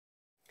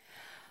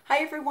Hi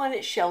everyone,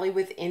 it's Shelley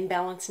with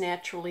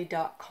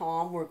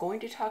InBalanceNaturally.com. We're going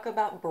to talk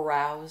about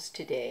brows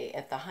today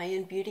at the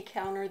high-end beauty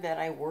counter that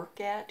I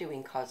work at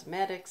doing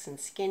cosmetics and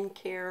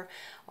skincare.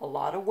 A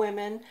lot of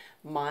women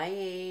my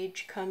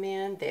age come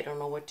in, they don't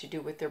know what to do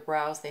with their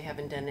brows. They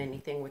haven't done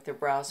anything with their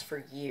brows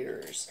for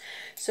years.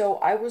 So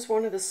I was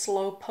one of the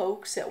slow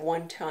pokes at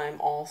one time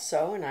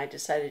also, and I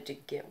decided to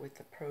get with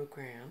the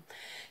program.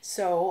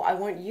 So I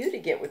want you to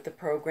get with the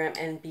program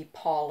and be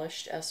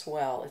polished as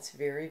well. It's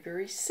very,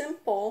 very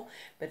simple,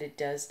 but it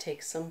does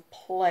take some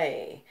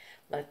play.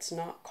 Let's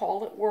not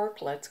call it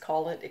work, let's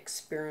call it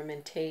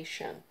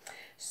experimentation.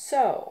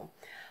 So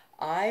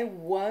I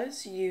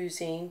was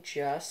using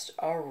just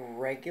a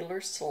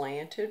regular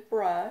slanted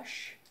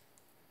brush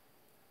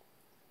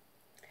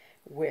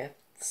with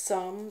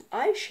some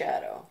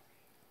eyeshadow.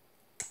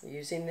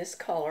 Using this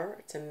color,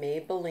 it's a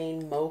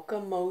Maybelline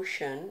Mocha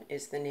Motion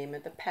is the name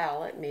of the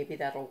palette. Maybe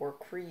that'll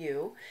work for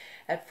you.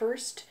 At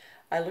first,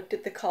 I looked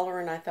at the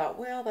color and I thought,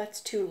 well, that's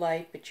too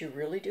light, but you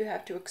really do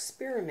have to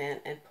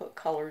experiment and put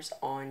colors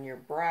on your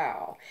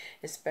brow,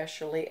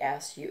 especially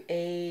as you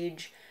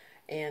age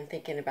and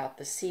thinking about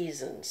the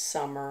seasons,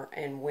 summer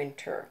and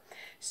winter.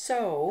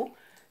 So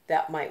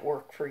that might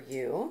work for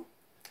you.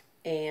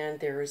 And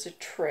there is a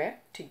trick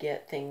to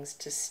get things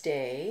to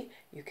stay.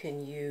 You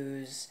can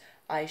use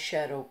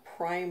eyeshadow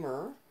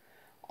primer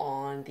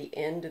on the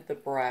end of the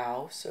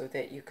brow so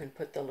that you can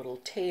put the little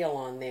tail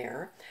on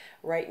there.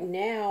 Right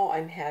now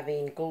I'm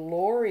having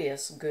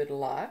glorious good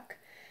luck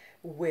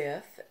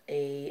with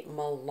a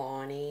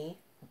Milani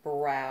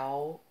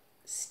Brow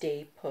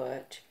Stay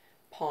Put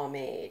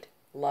pomade.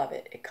 Love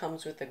it. It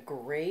comes with a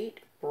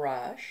great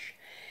brush.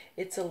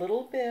 It's a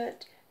little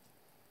bit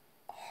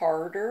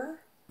harder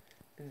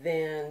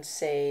than,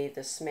 say,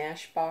 the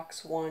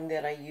Smashbox one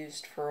that I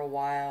used for a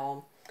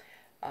while,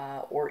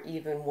 or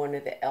even one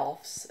of the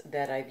e.l.f.'s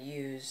that I've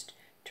used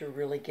to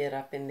really get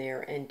up in there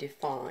and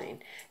define.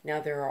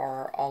 Now there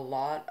are a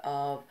lot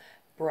of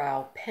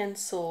brow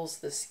pencils,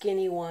 the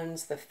skinny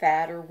ones, the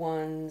fatter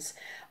ones.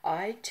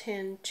 I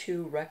tend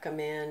to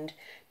recommend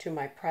to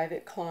my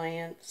private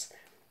clients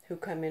who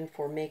come in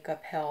for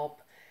makeup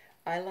help,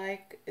 I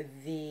like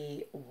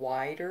the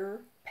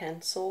wider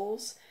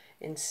pencils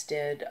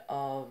instead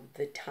of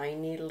the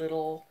tiny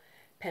little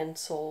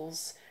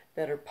pencils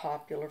that are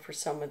popular for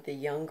some of the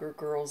younger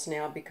girls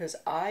now, because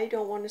I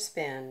don't want to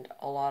spend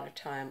a lot of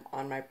time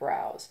on my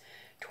brows.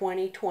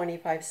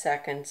 20-25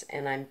 seconds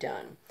and I'm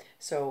done.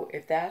 So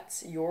if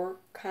that's your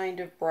kind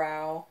of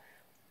brow,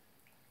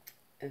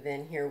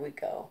 then here we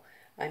go.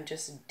 I'm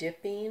just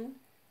dipping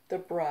the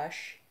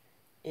brush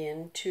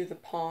into the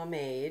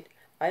pomade.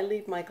 I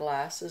leave my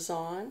glasses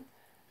on.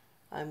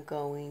 I'm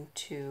going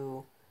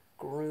to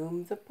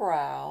groom the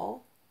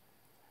brow.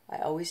 I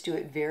always do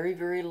it very,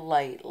 very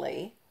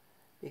lightly,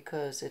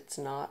 because it's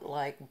not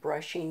like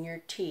brushing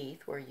your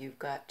teeth where you've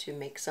got to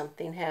make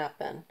something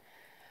happen.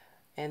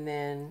 And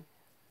then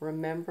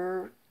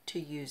remember to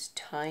use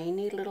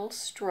tiny little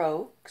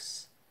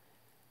strokes.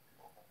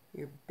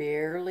 You're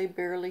barely,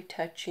 barely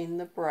touching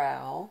the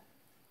brow.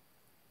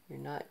 You're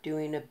not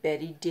doing a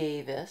Betty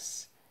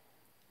Davis.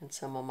 And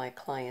some of my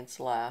clients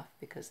laugh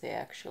because they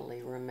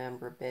actually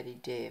remember Betty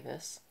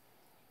Davis.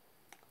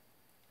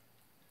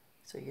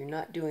 So you're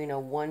not doing a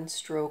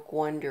one-stroke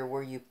wonder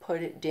where you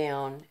put it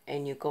down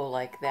and you go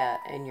like that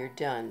and you're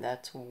done.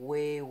 That's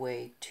way,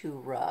 way too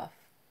rough.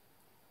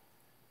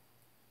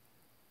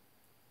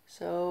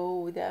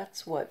 So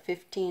that's what,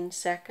 15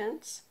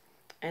 seconds?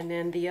 And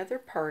then the other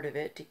part of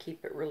it, to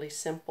keep it really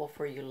simple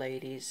for you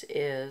ladies,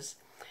 is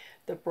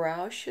the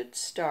brow should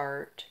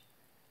start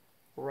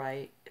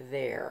right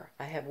there.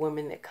 I have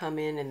women that come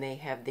in and they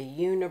have the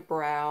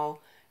unibrow.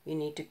 You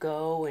need to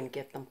go and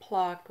get them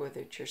plucked, whether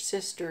it's your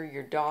sister,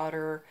 your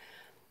daughter.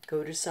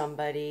 Go to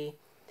somebody,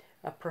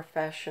 a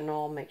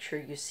professional, make sure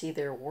you see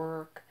their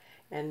work,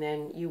 and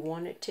then you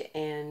want it to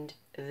end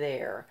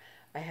there.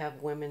 I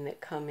have women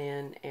that come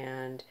in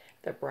and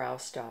the brow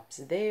stops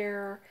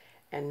there,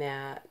 and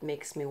that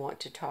makes me want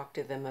to talk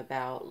to them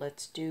about,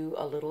 let's do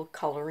a little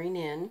coloring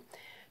in.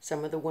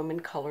 Some of the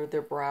women color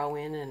their brow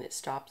in and it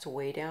stops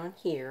way down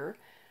here,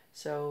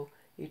 so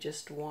you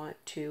just want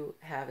to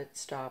have it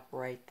stop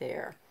right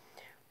there.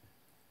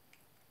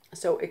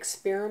 So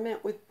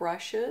experiment with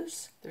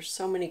brushes. There's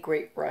so many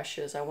great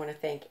brushes. I want to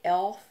thank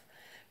e.l.f.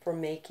 for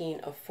making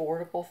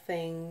affordable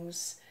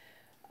things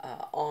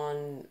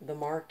on the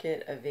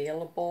market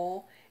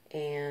available.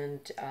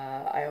 And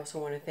I also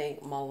want to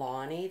thank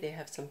Milani. They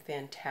have some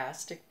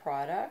fantastic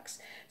products.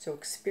 So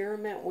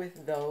experiment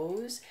with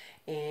those.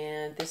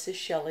 And this is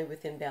Shelley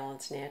with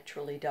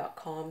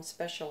InBalanceNaturally.com,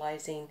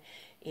 specializing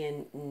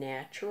in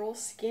natural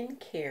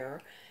skincare.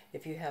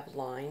 If you have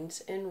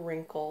lines and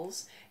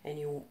wrinkles and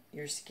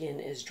your skin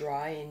is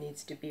dry and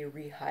needs to be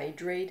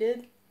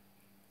rehydrated,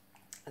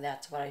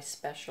 that's what I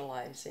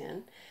specialize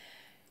in.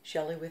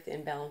 Shelley with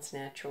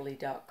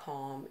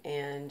InBalanceNaturally.com,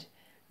 and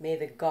may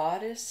the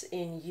goddess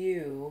in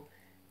you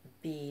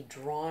be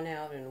drawn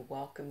out and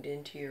welcomed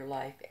into your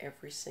life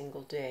every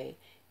single day,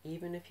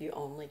 even if you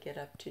only get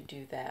up to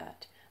do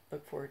that.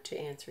 Look forward to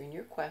answering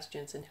your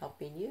questions and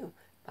helping you.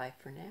 Bye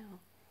for now.